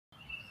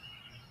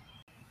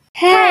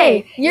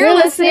Hey, you're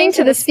listening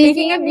to the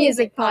Speaking of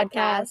Music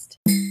podcast.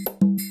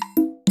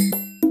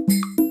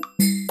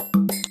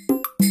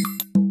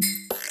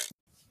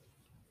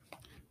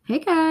 Hey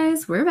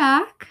guys, we're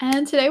back.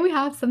 And today we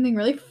have something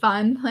really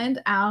fun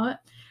planned out.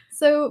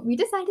 So we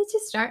decided to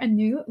start a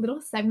new little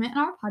segment in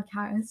our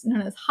podcast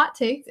known as Hot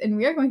Takes, and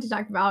we are going to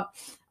talk about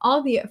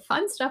all the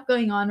fun stuff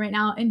going on right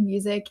now in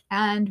music,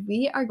 and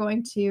we are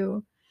going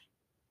to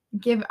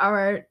give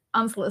our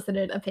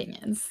unsolicited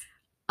opinions.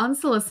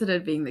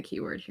 Unsolicited being the key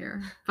word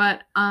here.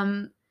 But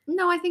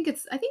no, I think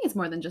it's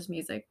more than just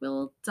music.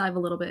 We'll dive a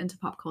little bit into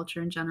pop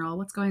culture in general.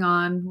 What's going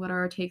on? What are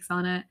our takes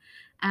on it?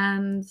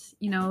 And,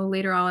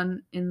 later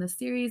on in the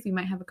series, we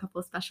might have a couple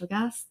of special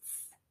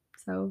guests.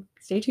 So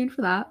stay tuned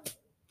for that.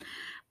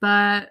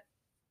 But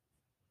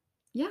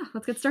yeah,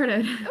 let's get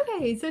started.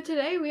 Okay, so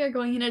today we are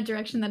going in a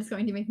direction that is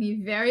going to make me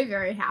very,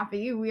 very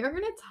happy. We are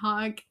going to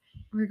talk.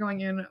 We're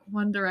going in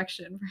one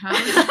direction,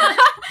 perhaps.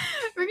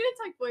 We're gonna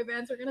talk boy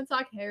bands. We're gonna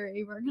talk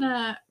Harry. We're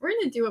gonna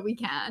do what we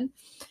can.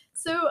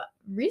 So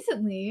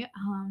recently,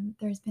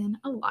 there's been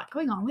a lot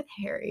going on with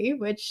Harry.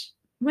 Which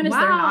when is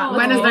there not?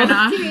 When is there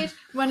not?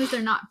 When is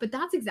there not? But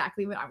that's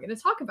exactly what I'm gonna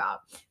talk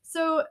about.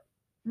 So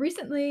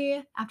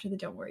recently, after the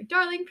Don't Worry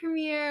Darling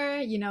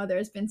premiere,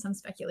 there's been some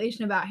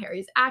speculation about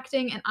Harry's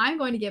acting, and I'm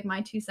going to give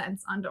my 2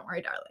 cents on Don't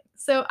Worry Darling.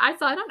 So I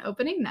saw it on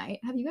opening night.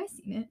 Have you guys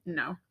seen it?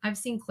 No. I've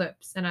seen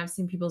clips and I've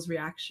seen people's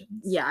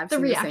reactions. Yeah, I've the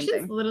seen reactions the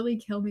same thing. literally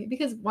kill me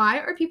because why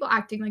are people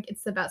acting like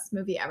it's the best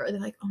movie ever?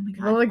 They're like, oh my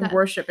god, They're like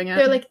worshipping it.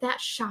 They're like,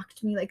 that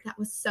shocked me. Like, that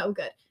was so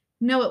good.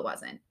 No, it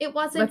wasn't. It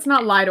wasn't. Let's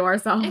not lie to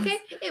ourselves. Okay,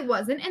 it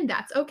wasn't, and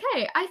that's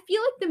okay. I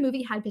feel like the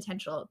movie had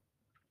potential.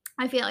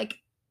 I feel like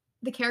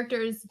the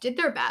characters did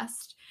their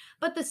best.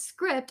 But the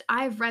script,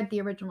 I've read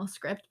the original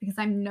script because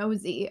I'm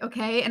nosy,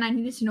 okay? And I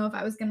needed to know if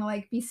I was going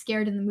to, be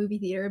scared in the movie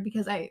theater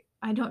because I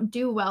don't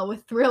do well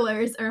with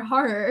thrillers or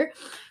horror.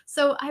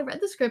 So I read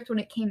the script when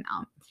it came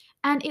out.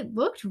 And it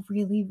looked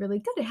really, really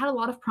good. It had a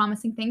lot of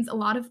promising things, a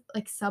lot of,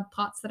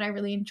 subplots that I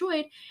really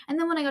enjoyed. And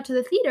then when I got to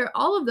the theater,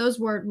 all of those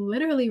were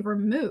literally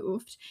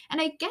removed. And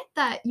I get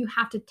that you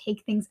have to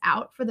take things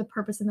out for the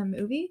purpose of the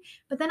movie.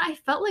 But then I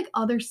felt like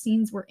other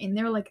scenes were in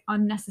there,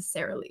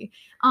 unnecessarily.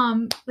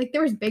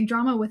 There was big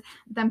drama with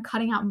them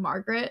cutting out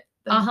Margaret.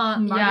 Yeah,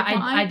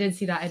 I did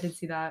see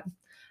that.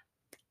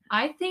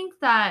 I think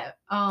that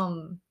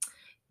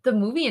the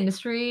movie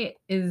industry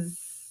is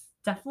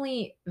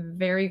definitely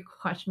very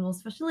questionable,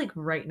 especially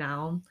right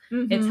now.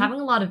 Mm-hmm. It's having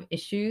a lot of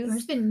issues.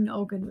 There's been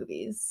no good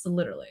movies.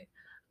 Literally.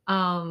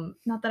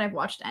 Not that I've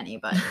watched any,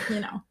 but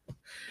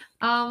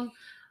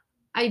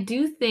I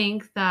do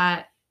think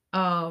that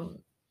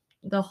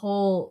the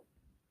whole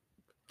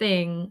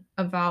thing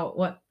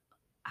about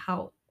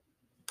how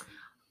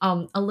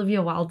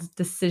Olivia Wilde's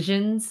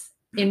decisions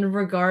in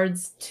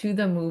regards to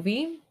the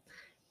movie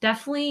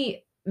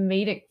definitely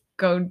made it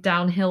go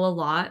downhill a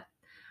lot.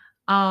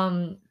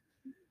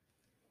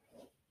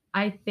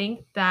 I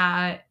think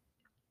that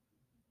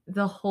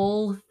the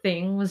whole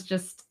thing was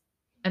just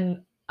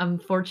an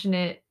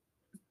unfortunate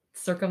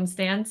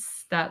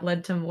circumstance that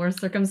led to more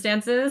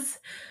circumstances.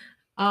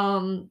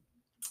 And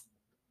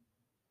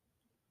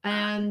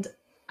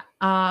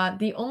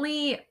the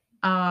only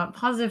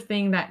positive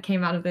thing that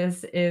came out of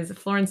this is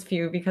Florence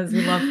Pugh, because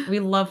we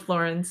love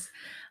Florence.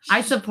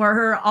 I support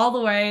her all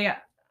the way.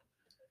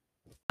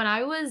 When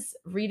I was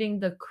reading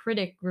the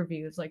critic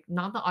reviews,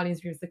 not the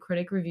audience reviews, the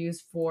critic reviews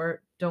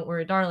for Don't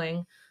Worry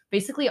Darling,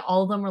 basically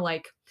all of them were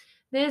like,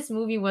 this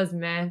movie was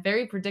meh,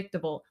 very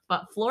predictable,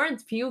 but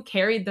Florence Pugh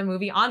carried the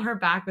movie on her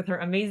back with her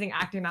amazing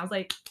acting. And I was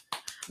like,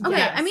 okay,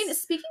 yes. I mean,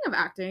 speaking of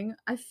acting,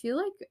 I feel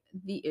like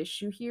the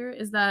issue here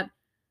is that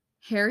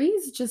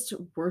Harry's just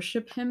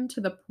worship him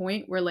to the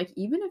point where,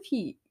 even if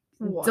he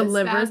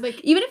delivers,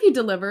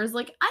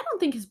 I don't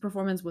think his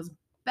performance was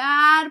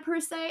bad per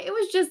se. It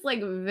was just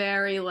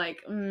very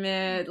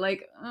mid,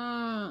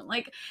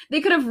 they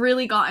could have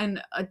really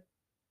gotten a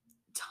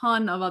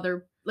ton of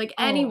other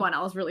anyone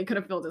else really could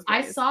have filled his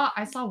place.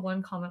 I saw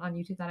one comment on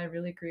YouTube that I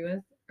really agree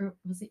with, or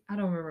was it, I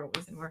don't remember what it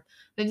was anymore,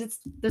 but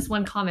just this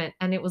one comment,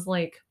 and it was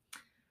a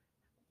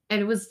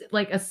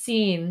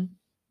scene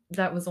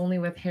that was only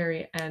with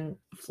Harry and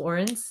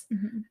Florence,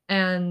 mm-hmm.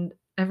 and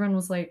everyone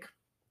was like,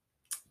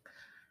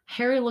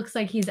 Harry looks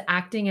like he's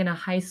acting in a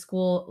high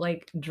school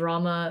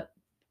drama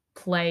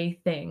play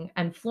thing,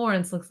 and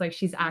Florence looks like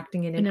she's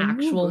acting in an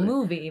actual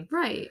movie.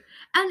 Right.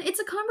 And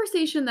it's a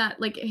conversation that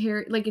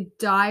Harry,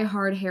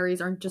 die-hard Harrys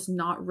are just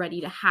not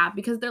ready to have,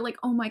 because they're like,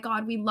 oh my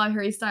god, we love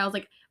Harry Styles,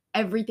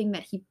 everything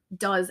that he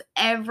does,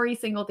 every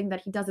single thing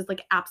that he does is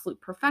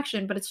absolute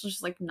perfection, but it's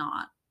just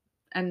not.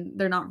 And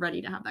they're not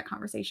ready to have that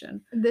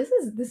conversation. This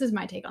is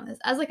my take on this.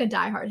 As a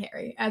diehard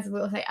Harry, as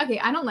we'll say, okay,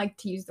 I don't like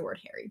to use the word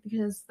Harry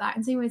because that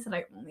insinuates that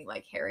I only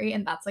like Harry,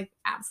 and that's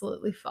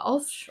absolutely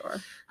false. Sure.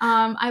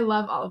 I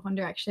love all of One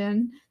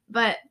Direction,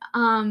 but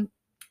my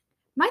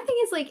thing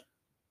is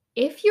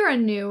if you're a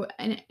new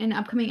an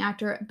upcoming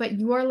actor, but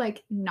you are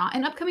not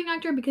an upcoming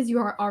actor because you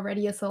are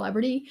already a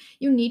celebrity,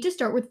 you need to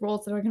start with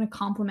roles that are going to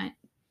complement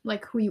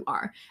who you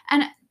are.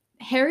 And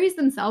Harrys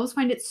themselves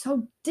find it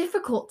so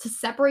difficult to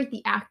separate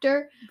the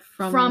actor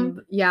from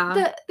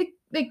the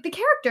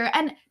character,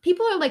 and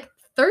people are like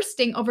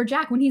thirsting over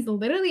Jack when he's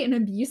literally an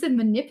abusive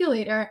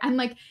manipulator, and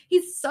like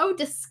he's so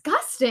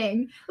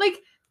disgusting, like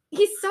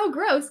he's so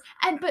gross.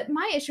 And but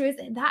my issue is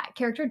that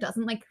character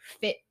doesn't like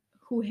fit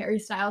who Harry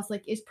Styles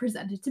like is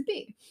presented to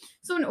be.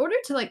 So in order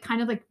to like kind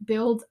of like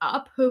build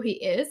up who he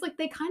is, like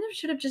they kind of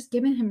should have just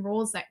given him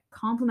roles that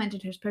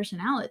complemented his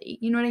personality.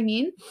 You know what I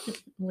mean?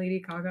 Lady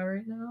Gaga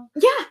right now.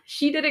 Yeah,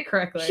 she did it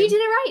correctly. She did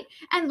it right.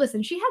 And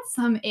listen, she had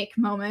some ick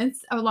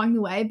moments along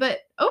the way, but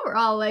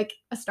overall, like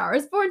A Star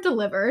Is Born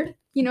delivered.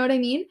 You know what I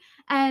mean?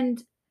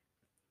 And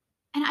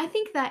I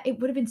think that it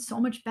would have been so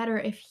much better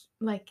if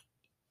like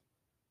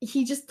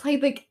he just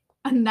played like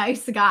a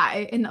nice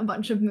guy in a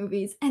bunch of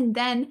movies, and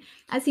then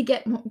as he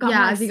got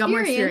more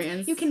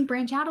experience, you can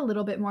branch out a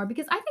little bit more,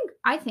 because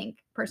I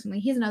think personally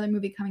he's another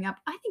movie coming up.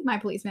 I think My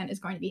Policeman is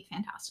going to be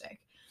fantastic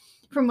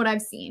from what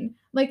I've seen.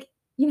 Like,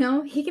 you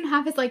know, he can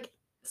have his like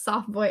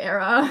soft boy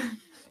era,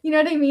 you know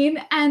what I mean?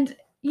 And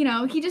you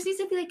know, he just needs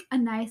to be like a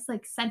nice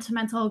like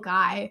sentimental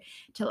guy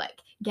to like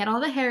get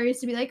all the Harrys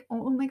to be like,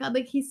 oh my god,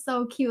 like he's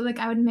so cute, like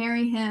I would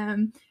marry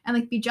him, and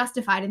like be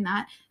justified in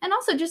that, and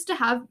also just to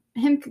have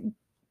him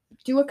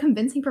do a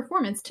convincing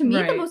performance. To me,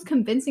 the most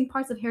convincing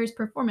parts of Harry's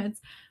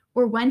performance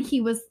were when he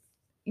was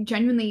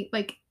genuinely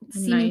like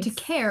seeming to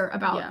care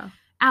about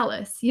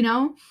Alice, you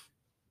know?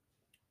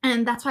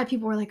 And that's why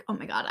people were like, oh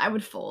my god, I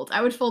would fold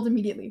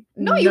immediately.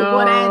 No, you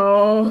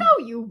wouldn't. No,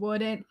 you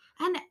wouldn't.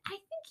 And I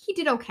think he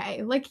did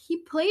okay. Like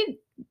he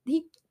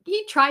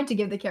tried to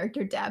give the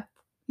character depth,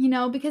 you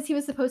know, because he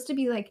was supposed to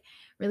be like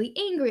really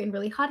angry and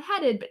really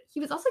hot-headed, but he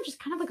was also just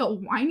kind of like a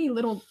whiny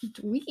little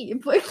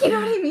dweeb, like, you know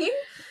what I mean?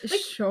 Like,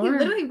 sure. He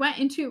literally went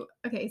into,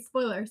 okay,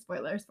 spoiler,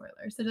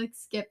 so like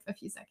skip a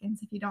few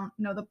seconds if you don't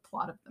know the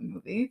plot of the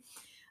movie.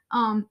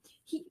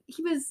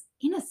 He was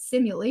in a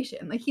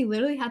simulation. Like he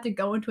literally had to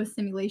go into a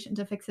simulation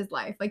to fix his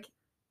life. Like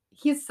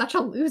he's such a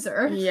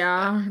loser.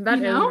 Yeah, that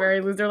is very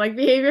loser-like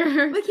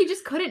behavior. Like he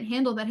just couldn't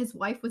handle that his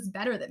wife was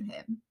better than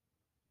him.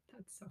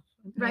 That's so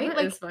funny. Right? That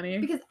like is funny.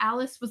 Because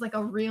Alice was like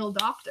a real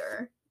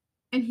doctor.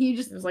 And he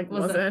just was like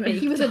wasn't.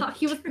 He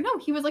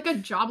was like a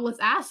jobless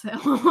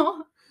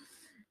asshole.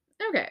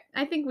 Okay,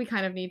 I think we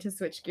kind of need to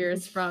switch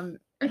gears from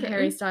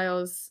Harry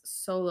Styles'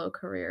 solo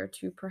career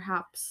to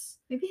perhaps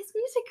maybe his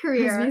music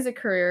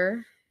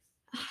career.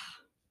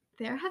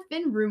 There have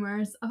been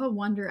rumors of a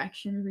One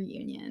Direction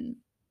reunion.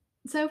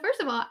 So first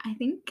of all, I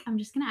think I'm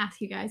just gonna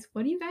ask you guys,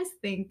 what do you guys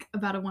think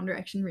about a One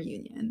Direction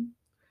reunion?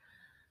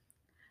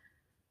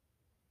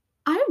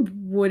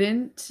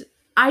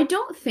 I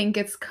don't think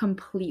it's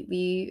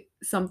completely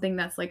something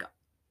that's like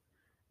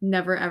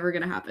never ever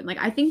gonna happen. Like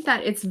I think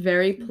that it's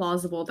very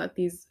plausible that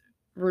these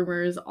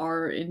rumors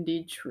are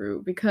indeed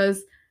true,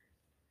 because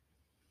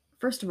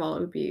first of all, it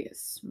would be a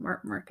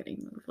smart marketing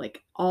move.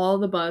 Like all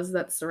the buzz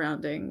that's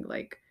surrounding,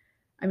 like,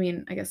 I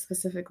mean, I guess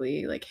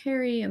specifically like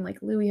Harry and like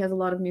Louis has a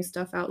lot of new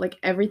stuff out, like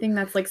everything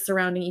that's like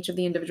surrounding each of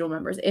the individual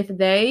members. If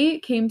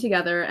they came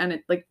together and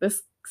it like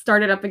this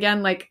started up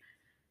again, like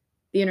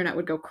the internet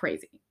would go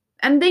crazy.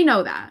 And they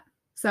know that.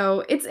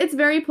 So it's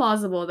very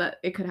plausible that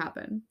it could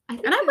happen.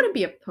 I wouldn't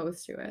be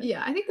opposed to it.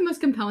 Yeah, I think the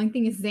most compelling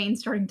thing is Zayn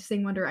starting to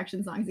sing One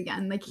Direction songs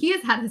again. Like, he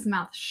has had his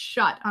mouth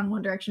shut on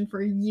One Direction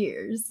for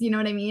years, you know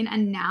what I mean?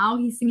 And now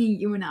he's singing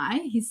You and I.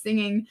 He's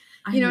singing,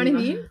 you know what I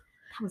mean?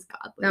 That was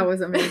godly. That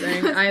was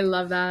amazing. I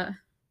love that.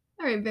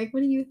 All right, Vic,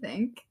 what do you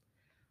think?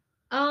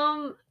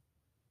 I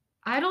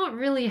don't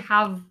really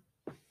have...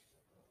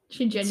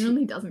 She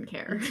genuinely doesn't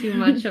care too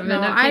much of an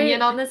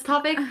opinion on this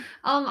topic.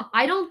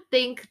 I don't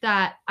think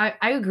that I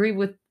agree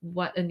with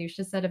what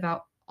Anusha said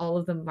about all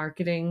of the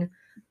marketing,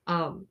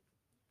 the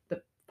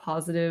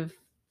positives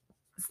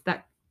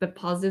that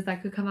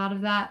could come out of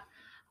that.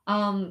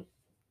 I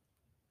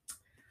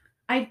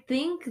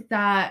think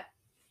that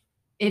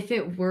if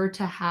it were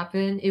to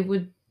happen, it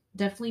would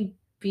definitely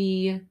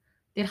be,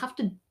 they'd have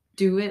to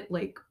do it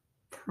like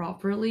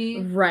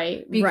properly,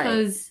 right?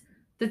 Because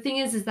the thing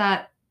is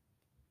that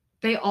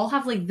they all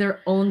have like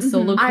their own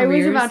solo careers. I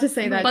was about to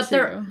say that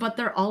too. But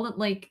they're all at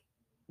like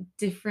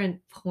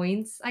different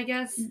points, I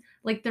guess.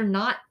 Like they're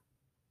not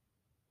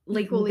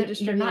like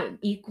they're not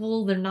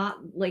equal. They're not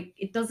like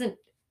it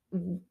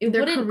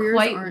wouldn't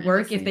quite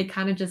work if they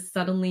kind of just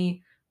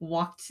suddenly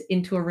walked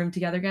into a room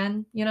together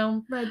again, you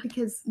know? Right,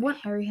 because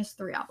Harry has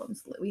 3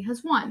 albums, Louis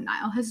has 1,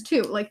 Niall has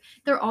 2. Like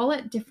they're all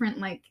at different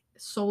like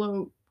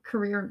solo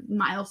career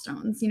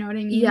milestones, you know what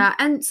I mean? Yeah,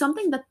 and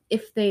something that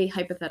if they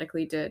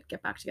hypothetically did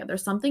get back together,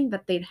 something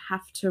that they'd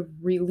have to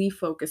really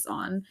focus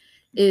on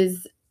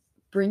is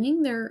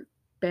bringing their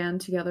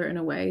band together in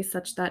a way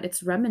such that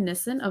it's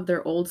reminiscent of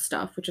their old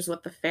stuff, which is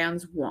what the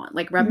fans want,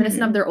 like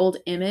reminiscent of their old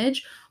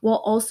image,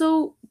 while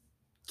also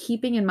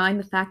keeping in mind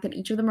the fact that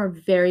each of them are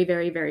very,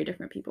 very, very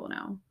different people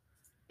now.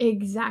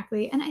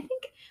 Exactly. And I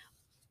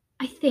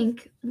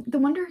think the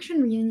One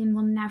Direction reunion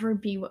will never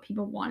be what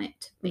people want it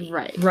to be.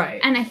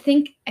 Right. And I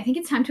think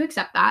it's time to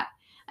accept that.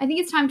 I think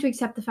it's time to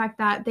accept the fact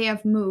that they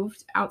have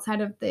moved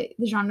outside of the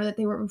genre that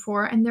they were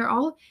before, and they're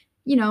all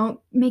you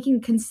know,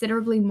 making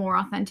considerably more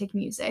authentic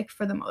music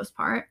for the most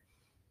part,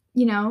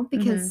 you know,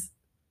 because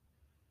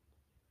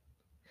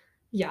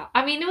yeah,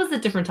 I mean, it was a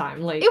different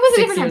time, like, it was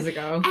a 6 different years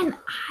time. ago. And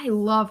I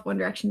love One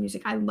Direction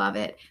music. I love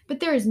it. But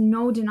there is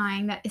no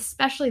denying that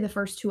especially the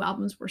first 2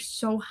 albums were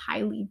so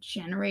highly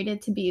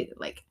generated to be,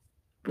 like,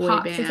 Boy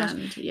success.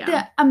 band, yeah.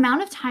 The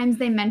amount of times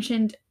they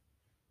mentioned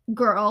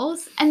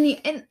girls and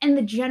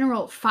the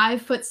general 5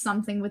 foot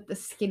something with the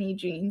skinny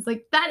jeans,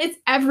 like, that is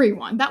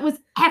everyone. That was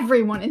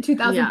everyone in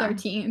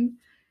 2013,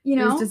 you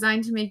know? It was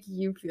designed to make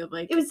you feel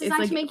like It was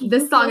designed to make you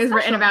this song feel is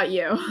written special. about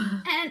you.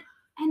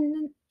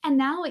 And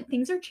now, like,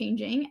 things are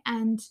changing,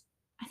 and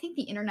I think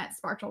the internet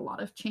sparked a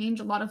lot of change,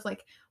 a lot of,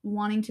 like,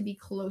 wanting to be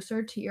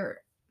closer to your,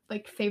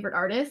 like, favorite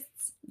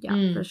artists.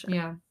 Yeah, for sure.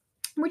 Yeah.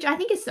 Which I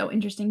think is so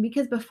interesting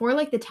because before,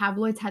 like, the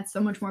tabloids had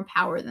so much more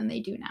power than they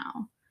do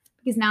now.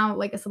 Because now,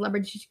 like, a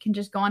celebrity can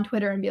just go on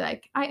Twitter and be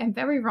like, I am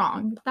very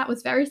wrong. I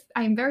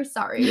am very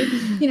sorry,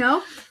 you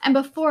know? And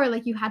before,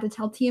 like, you had to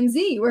tell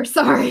TMZ, we're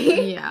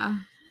sorry. Yeah.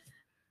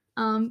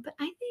 But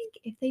I think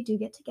if they do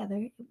get together,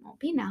 it won't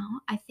be now.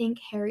 I think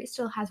Harry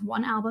still has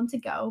 1 album to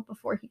go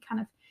before he kind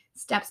of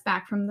steps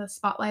back from the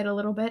spotlight a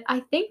little bit.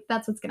 I think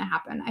that's what's going to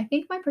happen. I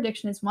think my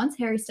prediction is once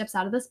Harry steps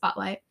out of the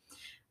spotlight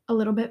a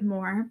little bit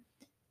more,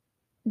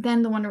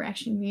 then the One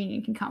Direction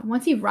reunion can come.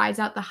 Once he rides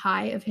out the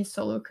high of his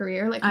solo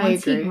career, like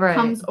once he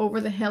comes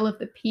over the hill of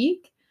the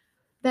peak,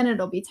 then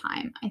it'll be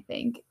time, I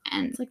think.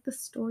 And it's like the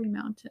story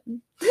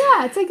mountain.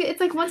 Yeah, it's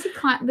like once he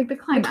like the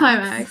climax. The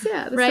climax,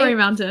 yeah, the story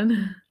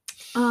mountain.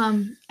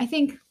 I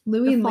think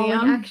Louis and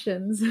Liam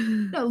actions.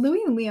 No,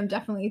 Louis and Liam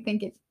definitely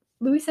think it.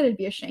 Louis said it'd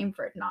be a shame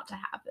for it not to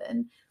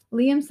happen.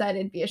 Liam said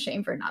it'd be a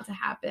shame for it not to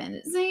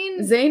happen. Zayn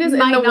is in the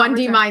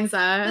 1D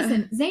mindset.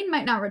 Listen, Zayn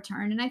might not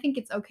return, and I think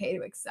it's okay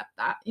to accept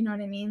that. You know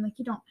what I mean? Like,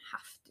 you don't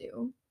have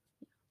to.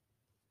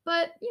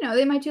 But, you know,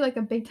 they might do, like,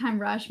 a big time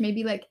rush,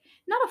 maybe, like,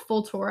 not a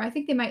full tour. I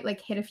think they might, like,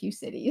 hit a few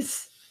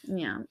cities.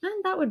 Yeah,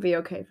 and that would be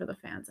okay for the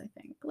fans, I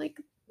think. Like,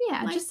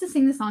 yeah, just to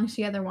sing the songs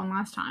together one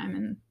last time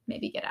and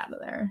maybe get out of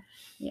there.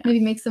 Yeah.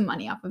 Maybe make some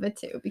money off of it,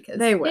 too, because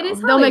they will. It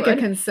is They'll make a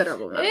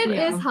considerable amount. It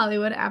is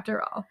Hollywood,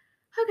 after all.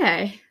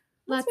 Okay.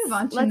 Let's move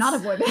on to not a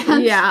boy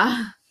band.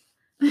 Yeah.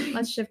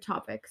 Let's shift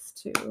topics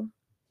to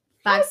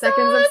 5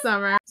 Seconds of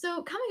Summer.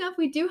 So coming up,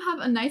 we do have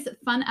a nice,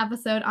 fun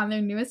episode on their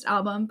newest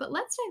album, but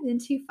let's dive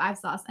into 5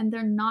 Sauce and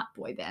their not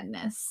boy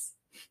bandness.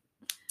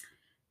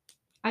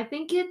 I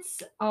think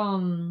it's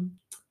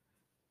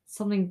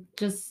something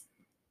just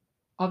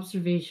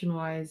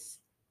observation-wise,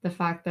 the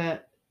fact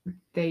that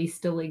they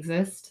still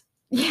exist.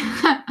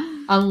 Yeah.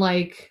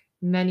 Unlike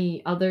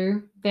many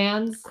other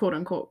bands.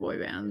 Quote-unquote boy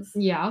bands.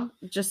 Yeah.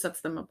 It just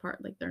sets them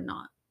apart. Like, they're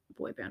not a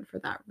boy band for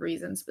that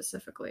reason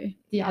specifically.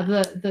 Yeah,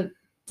 the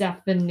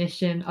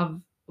definition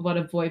of what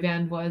a boy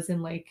band was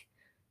in, like,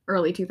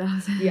 early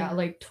 2000s. Yeah,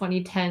 like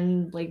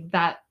 2010, like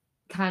that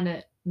kind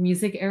of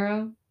music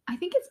era. I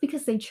think it's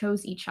because they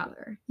chose each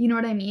other. You know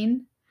what I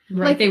mean?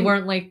 Right. Like, they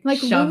weren't like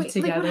shoved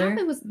together. Like, what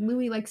happened was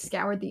Louis, like,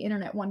 scoured the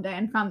internet one day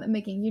and found them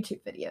making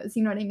YouTube videos.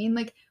 You know what I mean?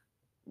 Like,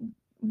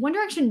 One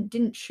Direction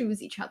didn't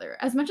choose each other.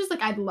 As much as,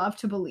 like, I'd love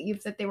to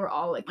believe that they were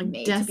all, like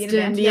made destined, to be in a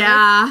band together.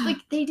 Yeah. Like,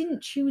 they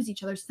didn't choose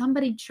each other.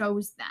 Somebody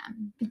chose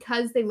them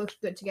because they looked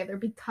good together,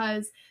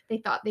 because they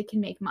thought they can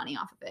make money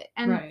off of it.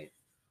 And right.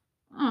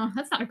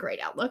 That's not a great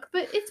outlook,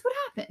 but it's what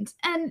happened.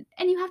 And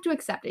you have to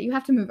accept it. You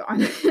have to move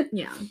on.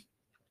 Yeah.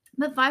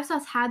 But 5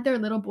 Sauce had their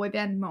little boy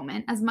band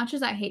moment. As much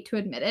as I hate to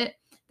admit it,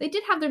 they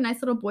did have their nice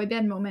little boy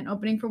band moment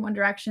opening for One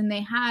Direction.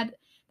 They had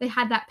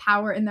that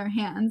power in their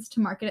hands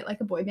to market it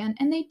like a boy band,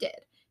 and they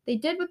did. They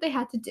did what they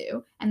had to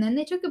do, and then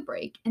they took a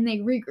break, and they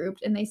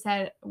regrouped, and they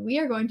said, we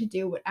are going to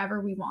do whatever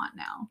we want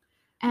now.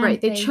 And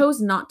right. They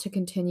chose not to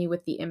continue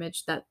with the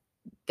image that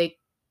they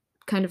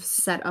kind of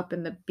set up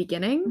in the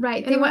beginning.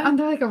 Right. They went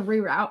under, like, a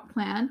reroute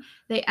plan.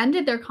 They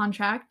ended their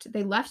contract.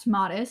 They left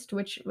Modest,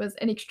 which was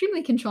an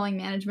extremely controlling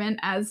management,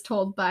 as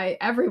told by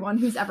everyone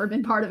who's ever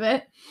been part of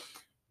it.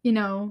 You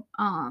know,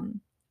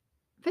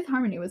 Fifth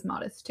Harmony was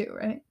Modest too,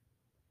 right?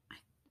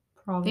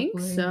 Probably. I think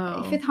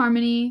so. Fifth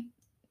Harmony,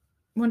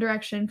 One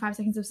Direction, 5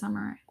 Seconds of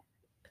Summer,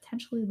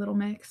 potentially Little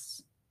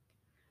Mix,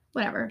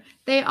 whatever.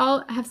 They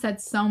all have said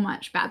so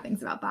much bad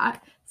things about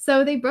that.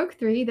 So they broke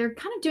 3. They're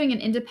kind of doing an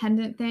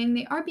independent thing.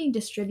 They are being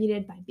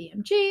distributed by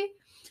BMG.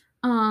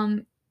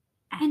 And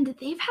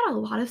they've had a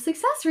lot of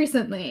success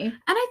recently. And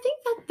I think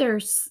that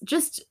there's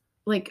just,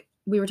 like,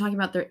 we were talking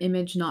about their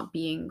image not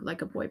being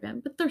like a boy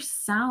band, but their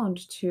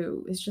sound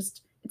too is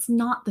just, it's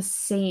not the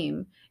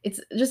same. It's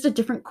just a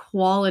different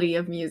quality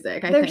of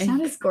music, I think. Their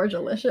sound is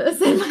gorgelicious.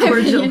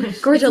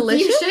 Gorgelicious?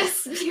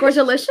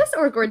 Gorgelicious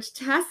or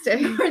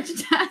gorgetastic?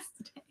 Gorgetastic.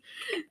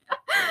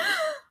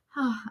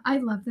 Oh, I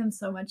love them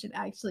so much. It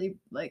actually,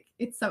 like,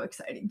 it's so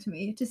exciting to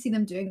me to see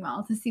them doing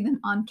well, to see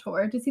them on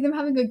tour, to see them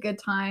having a good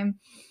time.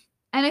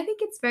 And I think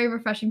it's very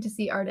refreshing to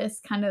see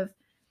artists kind of,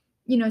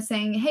 you know,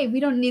 saying, hey, we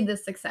don't need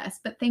this success,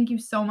 but thank you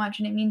so much.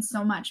 And it means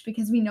so much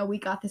because we know we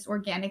got this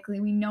organically.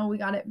 We know we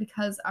got it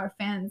because our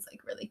fans,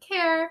 like, really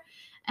care.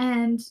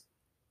 And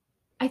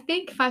I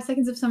think 5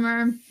 Seconds of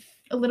Summer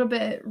a little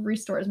bit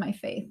restores my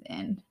faith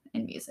in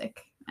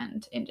music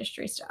and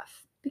industry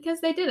stuff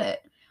because they did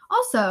it.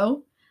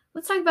 Also,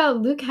 let's talk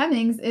about Luke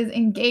Hemmings is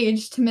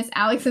engaged to Miss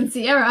Alex and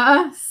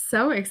Sierra.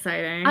 So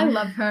exciting. I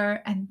love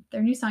her, and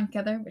their new song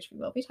together, which we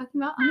will be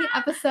talking about on the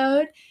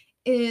episode,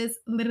 is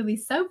literally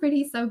so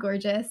pretty, so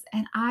gorgeous,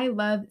 and I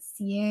love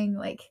seeing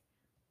like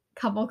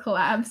couple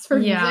collabs for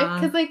music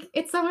because like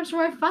it's so much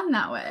more fun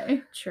that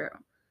way. True.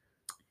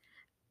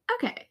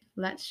 Okay,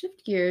 let's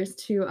shift gears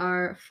to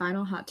our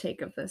final hot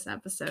take of this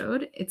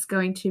episode. It's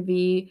going to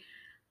be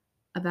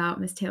about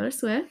Miss Taylor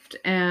Swift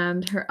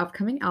and her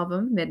upcoming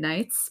album,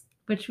 Midnights,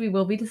 which we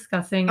will be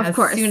discussing of as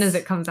course. Soon as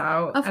it comes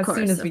out, of as course,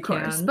 soon as of we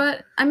course. can.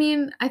 But I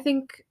mean, I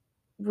think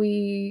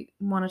we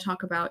want to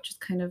talk about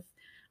just kind of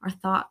our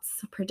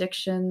thoughts,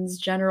 predictions,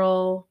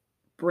 general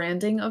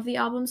branding of the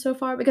album so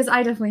far, because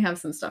I definitely have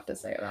some stuff to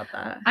say about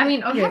that. I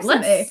mean, okay,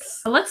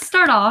 let's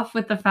start off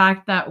with the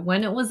fact that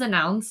when it was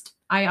announced,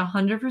 I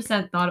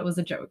 100% thought it was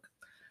a joke.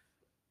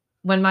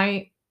 When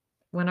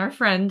our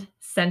friend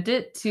sent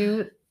it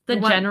to the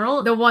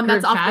one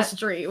that's chat, off the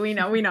street, we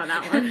know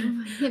that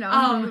one.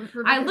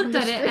 I looked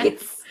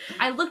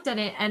at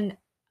it and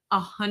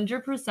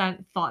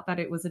 100% thought that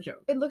it was a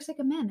joke. It looks like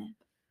a man.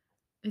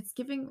 It's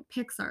giving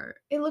Pixar.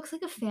 It looks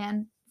like a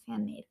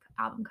fan-made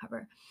album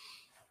cover.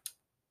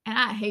 And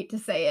I hate to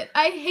say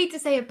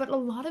it, but a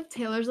lot of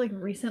Taylor's like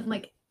recent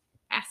like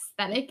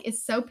aesthetic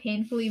is so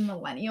painfully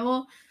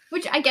millennial,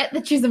 which I get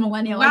that she's a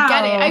millennial. Wow.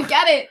 I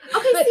get it.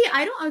 Okay, but see,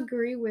 I don't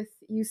agree with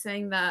you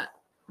saying that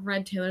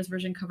Red Taylor's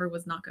version cover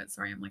was not good.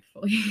 Sorry, I'm like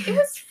fully. It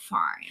was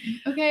fine.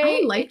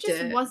 Okay, I liked it.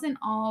 It just wasn't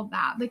all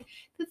bad. Like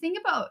the thing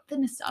about the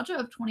nostalgia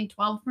of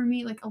 2012 for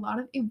me, like a lot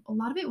of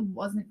it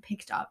wasn't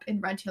picked up in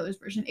Red Taylor's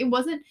version. It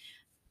wasn't.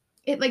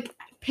 It like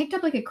picked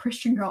up like a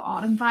Christian Girl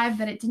Autumn vibe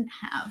that it didn't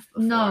have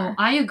before. No,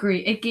 I agree.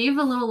 It gave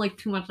a little like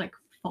too much like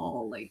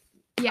fall like.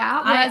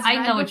 Yeah,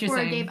 I know what you're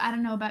saying. I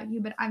don't know about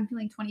you, but I'm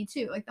feeling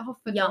 22. Like the whole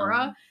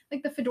fedora,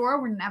 like the fedora,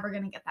 we're never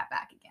gonna get that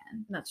back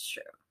again. That's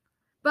true.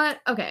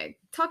 But okay,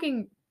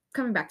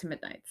 coming back to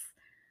Midnights,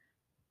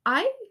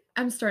 I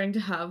am starting to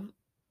have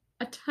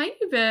a tiny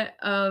bit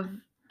of,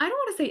 I don't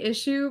want to say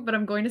issue, but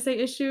I'm going to say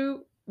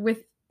issue with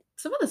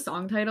some of the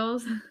song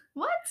titles.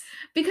 What?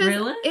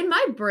 Because in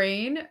my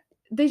brain,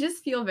 they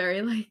just feel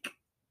very like.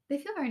 They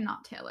feel very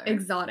not Taylor.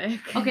 Exotic.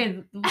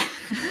 Okay.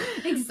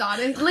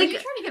 Exotic. Like, are you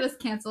trying to get us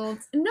canceled?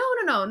 No.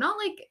 Not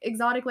like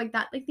exotic like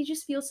that. Like they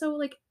just feel so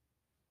like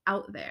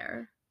out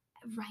there.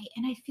 Right.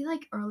 And I feel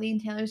like early in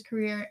Taylor's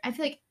career, I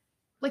feel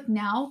like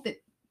now that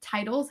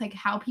titles, like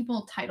how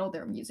people title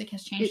their music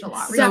has changed a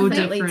lot. So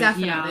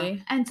definitely. Yeah.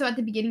 And so at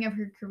the beginning of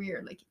her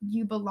career, like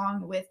You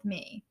Belong With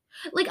Me.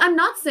 Like I'm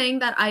not saying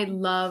that I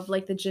love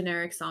like the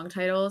generic song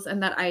titles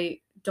and that I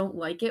don't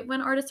like it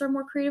when artists are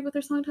more creative with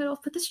their song titles,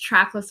 but this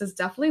track list is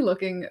definitely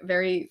looking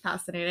very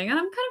fascinating, and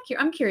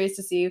I'm curious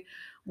to see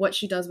what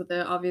she does with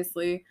it.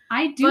 Obviously,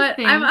 I'm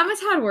a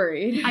tad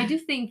worried. I do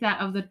think that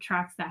of the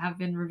tracks that have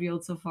been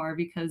revealed so far,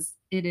 because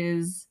it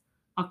is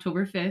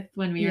October 5th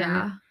when we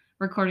are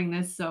recording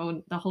this,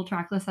 so the whole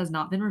track list has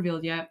not been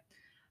revealed yet.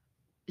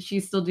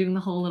 She's still doing the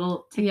whole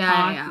little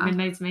TikTok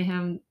Midnight's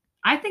Mayhem.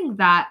 I think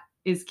that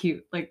is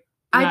cute. Like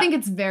I think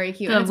it's very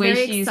cute. The it's way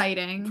very she's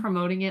exciting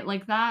promoting it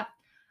like that.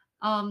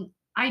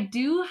 I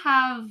do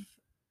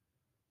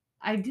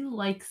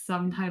like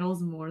some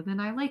titles more than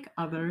I like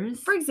others.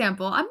 For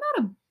example, I'm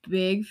not a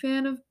big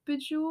fan of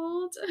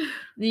Bejeweled.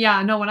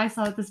 Yeah, no, when I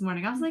saw it this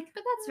morning, I was like,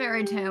 but that's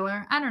very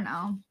Taylor. I don't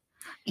know.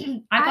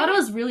 I thought it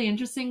was really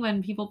interesting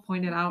when people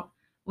pointed out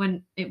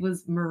when it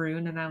was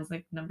Maroon and I was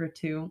like number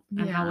 2,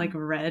 and how like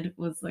Red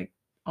was like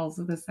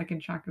also the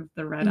second track of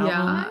the Red album.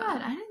 Oh my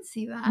God, I didn't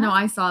see that. No,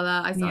 I saw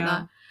that.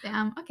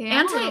 Damn. Okay.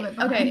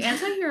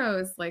 Anti-hero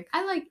is like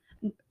I like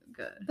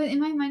good. But in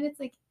my mind,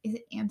 it's like, is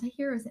it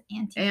anti-hero or is it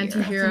anti-hero?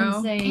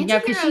 Anti-hero. Yeah,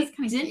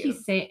 because didn't she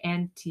say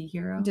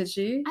anti-hero? Did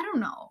she? I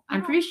don't know.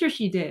 I'm pretty sure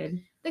she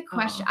did. The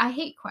question. I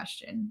hate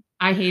question.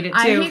 I hate it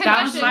too.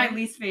 That was my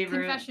least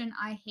favorite. Confession,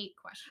 I hate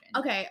question.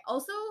 Okay,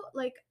 also,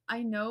 like,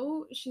 I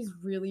know she's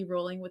really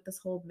rolling with this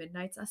whole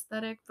Midnight's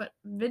aesthetic, but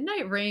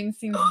Midnight Rain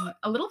seems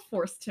a little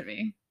forced to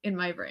me in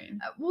my brain.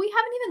 We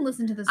haven't even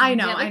listened to this. I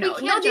know.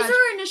 No, these are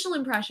our initial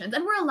impressions,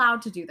 and we're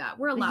allowed to do that.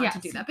 We're allowed to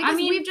do that. Because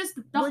we've just...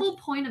 The whole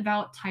point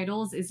about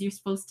titles is you're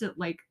supposed to,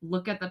 like,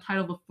 look at the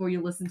title before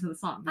you listen to the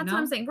song. That's what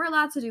I'm saying. We're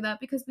allowed to do that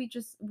because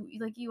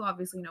like, you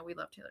obviously know we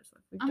love Taylor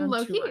Swift. We've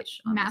done too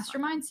much.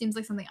 Mastermind seems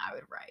like something I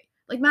would write.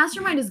 Like,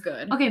 Mastermind is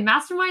good. Okay,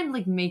 Mastermind,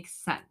 like, makes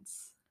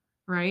sense,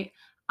 right?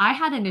 I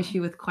had an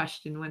issue with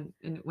Question when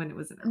it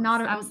was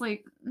announced. I was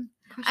like...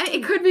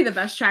 it could be the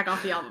best track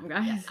off the album,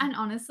 guys. Yeah, and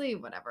honestly,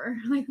 whatever.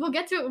 Like, we'll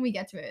get to it when we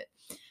get to it.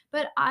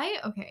 But I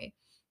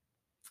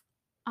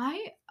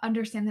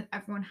understand that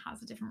everyone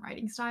has a different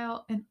writing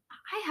style, and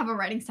I have a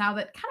writing style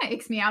that kind of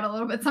icks me out a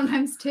little bit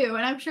sometimes too,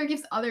 and I'm sure it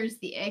gives others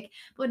the ick.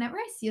 But whenever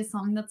I see a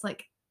song that's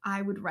like,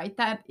 I would write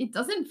that, it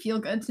doesn't feel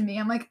good to me.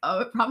 I'm like,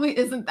 oh, it probably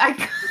isn't that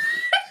good.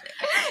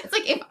 It's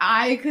like, if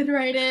I could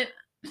write it,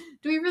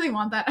 do we really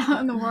want that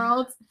out in the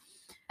world?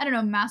 I don't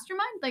know,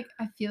 Mastermind, like,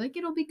 I feel like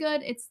it'll be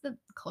good. It's the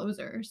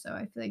closer, so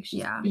I feel like she's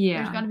Yeah.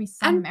 there's gotta be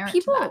some merit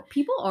to that.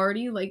 People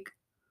already, like,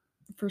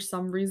 for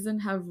some reason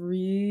have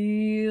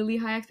really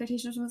high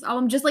expectations from this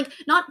album. Just, like,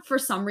 not for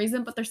some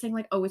reason, but they're saying,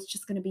 like, oh, it's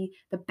just gonna be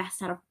the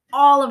best out of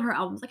all of her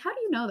albums. Like, how do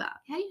you know that?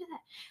 How do you know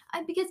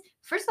that? Because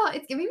first of all,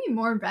 it's giving me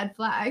more red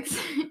flags.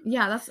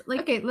 Yeah, that's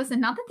like okay, listen,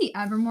 not that the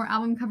Evermore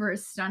album cover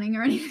is stunning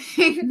or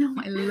anything. no,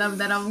 I love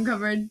that album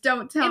cover.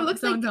 Don't tell me.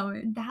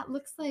 That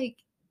looks like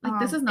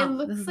this is not it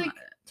looks this is like not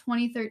it.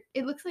 2013.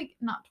 It looks like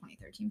not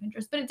 2013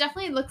 Pinterest, but it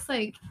definitely looks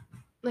like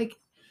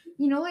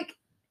you know, like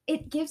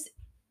it gives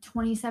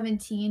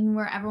 2017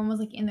 where everyone was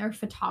like in their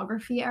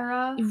photography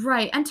era.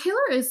 Right. And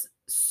Taylor is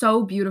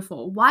so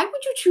beautiful. Why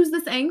would you choose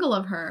this angle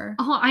of her?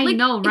 Oh, I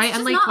know, right? It's just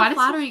I'm like, not why a does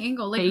flattering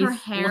angle. Like her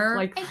hair.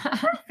 like I think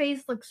her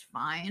face looks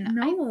fine.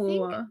 I No.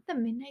 think the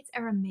Midnight's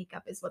era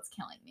makeup is what's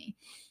killing me.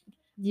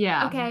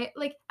 yeah. Okay,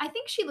 like I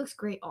think she looks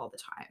great all the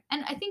time.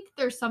 And I think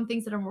there's some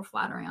things that are more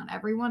flattering on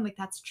everyone. Like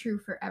that's true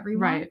for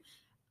everyone.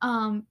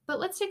 Right. But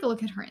let's take a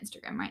look at her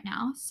Instagram right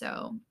now.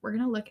 So we're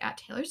gonna look at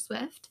Taylor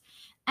Swift,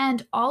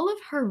 and all of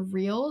her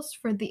reels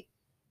for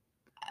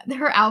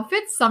her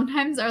outfits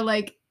sometimes are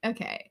like,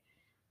 okay,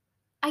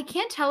 I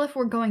can't tell if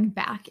we're going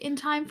back in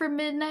time for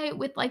Midnight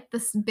with like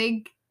this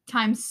big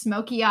time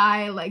smoky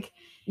eye, like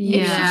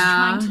if she's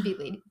trying to be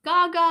Lady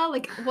Gaga,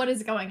 like what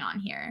is going on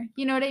here?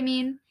 You know what I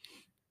mean?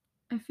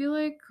 I feel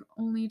like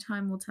only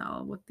time will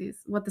tell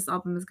what this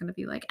album is gonna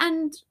be like.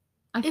 And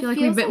I feel like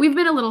we've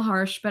been a little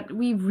harsh, but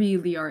we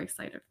really are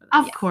excited for this.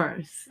 Of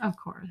course.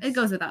 It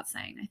goes without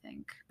saying, I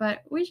think.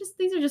 But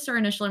these are just our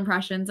initial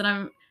impressions,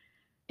 and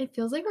it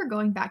feels like we're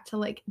going back to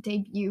like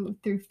debut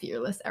through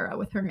Fearless era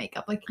with her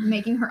makeup, like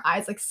making her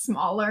eyes like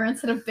smaller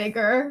instead of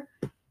bigger.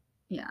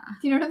 Yeah.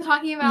 Do you know what I'm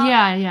talking about?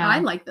 Yeah. I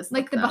like this.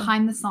 Like the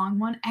behind the song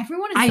one.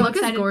 Everyone is so look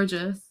excited. Is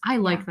gorgeous. I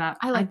like that.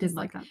 I did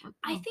like that look.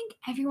 I think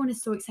everyone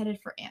is so excited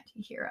for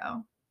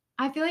Antihero.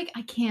 I feel like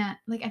I can't.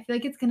 Like I feel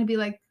like it's gonna be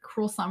like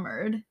Cruel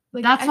Summered.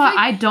 Like that's why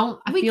I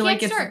feel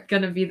like it's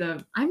gonna be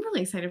the. I'm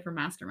really excited for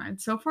Mastermind.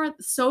 So far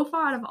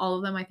out of all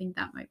of them, I think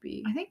that might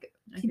be. I think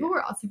people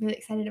were also really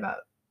excited about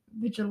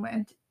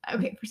Vigilante.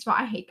 Okay, first of all,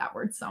 I hate that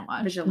word so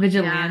much. Vigilante.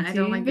 Yeah, I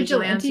don't like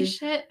vigilante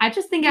shit. I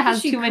just think it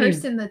has too many.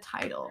 In the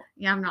title.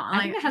 Yeah, I'm not.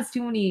 I think it has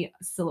too many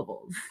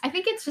syllables. I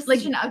think it's just like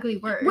such an ugly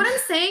word. What I'm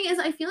saying is,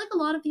 I feel like a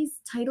lot of these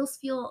titles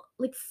feel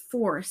like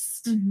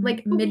forced,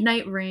 like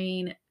Midnight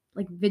Rain,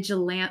 like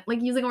vigilante,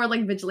 like using a word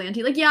like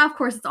vigilante. Like, yeah, of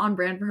course, it's on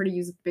brand for her to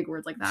use big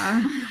words like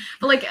that,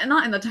 but like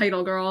not in the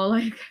title, girl.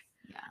 Like,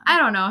 I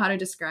don't know how to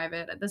describe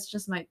it. This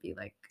just might be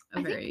like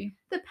I think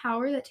the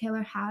power that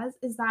Taylor has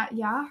is that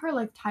her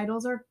like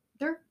titles are.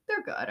 They're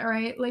good, all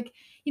right? Like,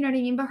 you know what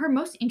I mean? But her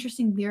most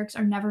interesting lyrics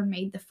are never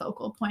made the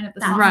focal point of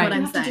the song. Right. What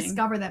I'm saying. To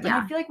discover them. Yeah.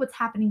 And I feel like what's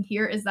happening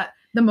here is that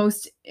the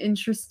most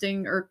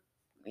interesting or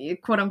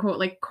quote unquote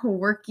like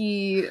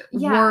quirky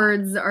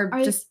words are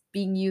just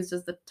being used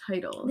as the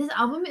title. This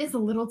album is a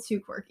little too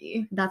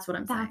quirky. That's what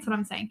I'm saying. That's what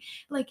I'm saying.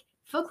 Like,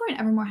 Folklore and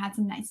Evermore had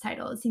some nice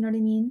titles, you know what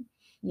I mean?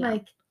 Yeah,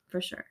 like, for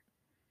sure.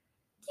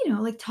 You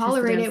know, like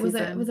Tolerate It was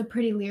a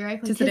pretty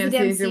lyric. Like, Tis the Damn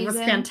Season was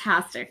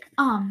fantastic.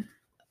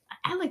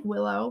 I like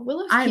Willow.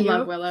 Willow's cute. I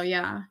love Willow,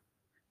 yeah.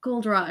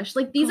 Gold Rush.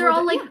 Like these are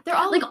all like they're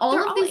all like all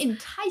they're of all these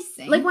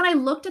enticing. Like when I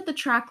looked at the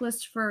track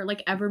list for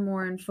like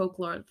Evermore and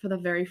Folklore for the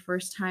very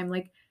first time,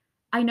 like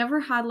I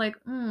never had like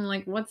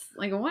what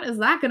is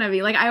that gonna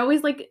be? Like I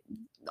always like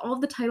all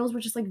of the titles were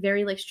just like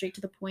very like straight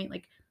to the point,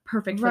 like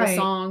perfect for the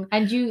song.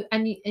 And you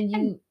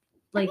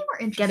like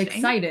get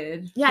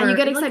excited. Yeah, you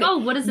get excited. Like, oh,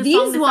 what is this these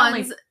song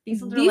ones? Like?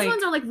 These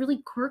ones are like really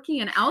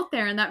quirky and out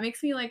there, and that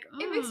makes me like.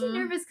 It makes me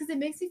nervous because it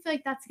makes me feel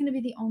like that's going to be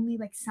the only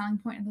like selling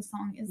point of the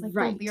song is like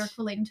the lyric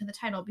relating to the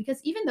title. Because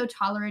even though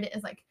Tolerate It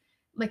is like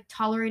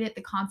Tolerate It,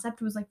 the concept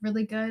was like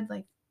really good,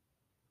 like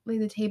lay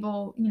the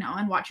table, you know,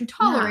 and watch you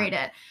tolerate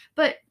it.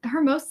 But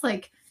her most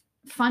like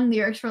fun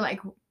lyrics were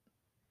like,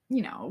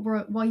 you know,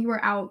 while you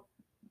were out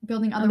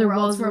building other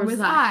worlds, where was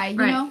I? You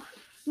know,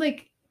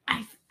 like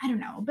I don't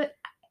know, but.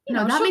 You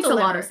know, that makes a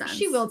lot of sense.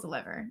 She will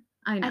deliver.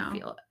 I know. I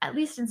feel, at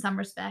least in some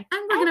respect.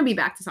 And we're going to be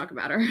back to talk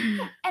about her. And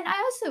I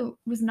also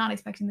was not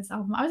expecting this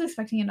album. I was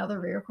expecting another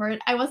re-record.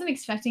 I wasn't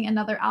expecting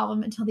another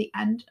album until the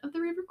end of the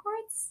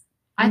re-records.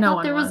 I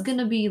thought there was going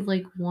to be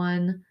like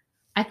one.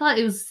 I thought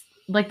it was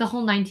like the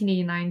whole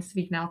 1989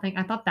 Speak Now thing.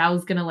 I thought that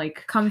was going to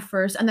like come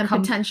first and then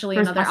potentially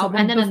another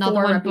album. And then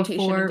another one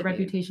before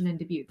Reputation and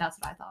Debut. That's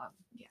what I thought.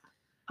 Yeah.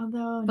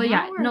 Although. But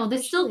yeah, no,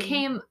 this still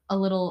came a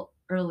little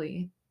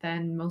early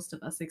than most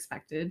of us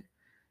expected.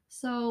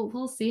 So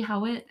we'll see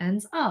how it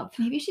ends up.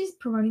 Maybe she's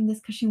promoting this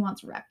because she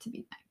wants Rep to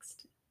be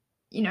next.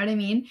 You know what I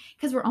mean?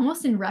 Because we're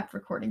almost in Rep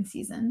recording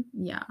season.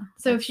 Yeah.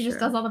 So if she just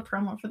does all the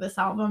promo for this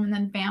album and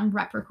then bam,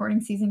 Rep recording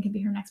season could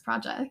be her next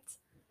project.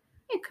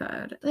 It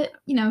could. But,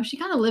 you know, she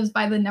kind of lives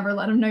by the never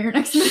let them know you're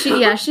next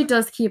to she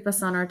does keep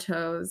us on our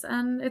toes.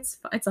 And it's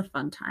a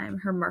fun time.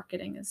 Her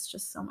marketing is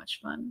just so much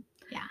fun.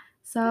 Yeah.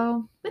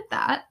 So with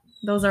that,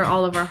 those are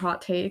all of our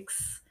hot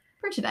takes.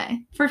 For today.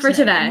 For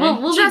today.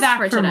 We'll be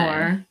back for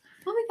more.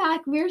 We'll be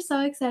back. We're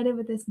so excited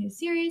with this new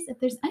series. If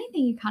there's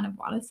anything you kind of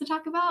want us to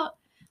talk about,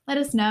 let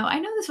us know. I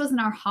know this wasn't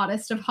our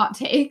hottest of hot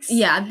takes.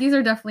 Yeah, these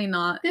are definitely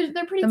not they're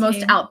pretty the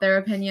most out there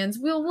opinions.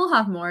 We'll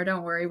have more,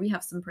 don't worry. We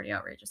have some pretty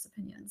outrageous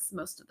opinions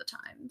most of the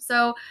time.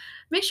 So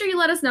make sure you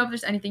let us know if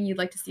there's anything you'd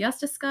like to see us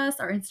discuss.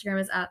 Our Instagram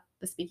is at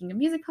the Speaking of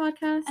Music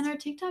Podcast. And our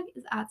TikTok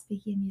is at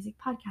Speaking of Music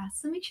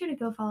Podcast. So make sure to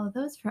go follow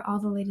those for all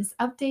the latest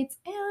updates.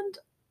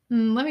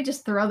 And let me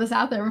just throw this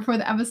out there before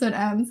the episode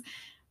ends.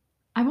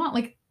 I want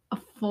like a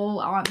full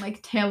on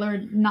like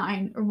tailored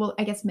 9 or well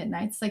I guess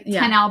Midnight's like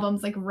 10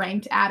 albums like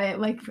ranked at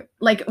it like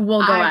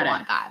we'll go at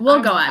it.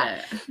 We'll go at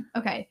it.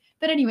 Okay.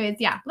 But anyways,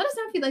 yeah, let us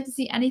know if you'd like to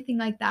see anything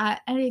like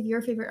that. Any of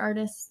your favorite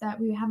artists that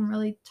we haven't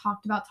really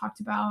talked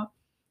about.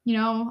 You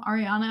know,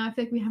 Ariana, I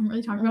feel like we haven't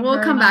really talked about.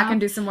 We'll come back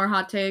and do some more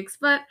hot takes,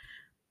 but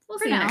we'll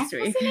see you next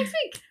week. We'll see you next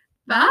week.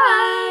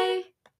 Bye.